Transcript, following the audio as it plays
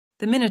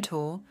The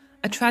Minotaur,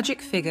 a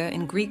tragic figure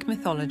in Greek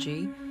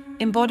mythology,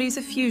 embodies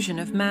a fusion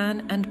of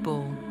man and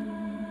bull.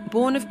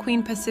 Born of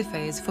Queen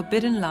Persephone's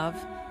forbidden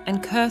love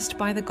and cursed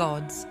by the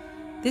gods,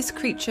 this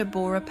creature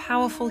bore a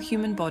powerful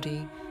human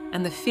body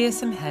and the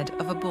fearsome head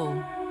of a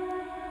bull.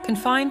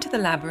 Confined to the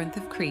labyrinth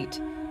of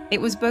Crete,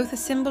 it was both a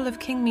symbol of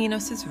King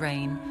Minos'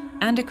 reign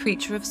and a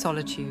creature of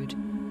solitude.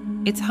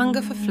 Its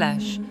hunger for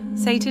flesh,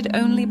 sated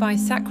only by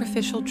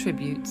sacrificial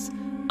tributes,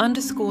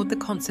 underscored the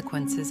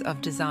consequences of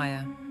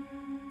desire.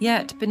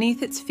 Yet,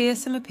 beneath its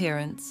fearsome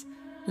appearance,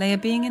 lay a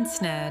being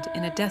ensnared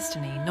in a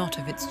destiny not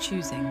of its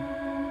choosing.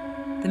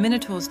 The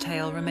Minotaur's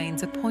tale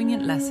remains a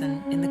poignant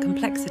lesson in the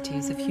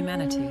complexities of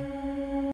humanity.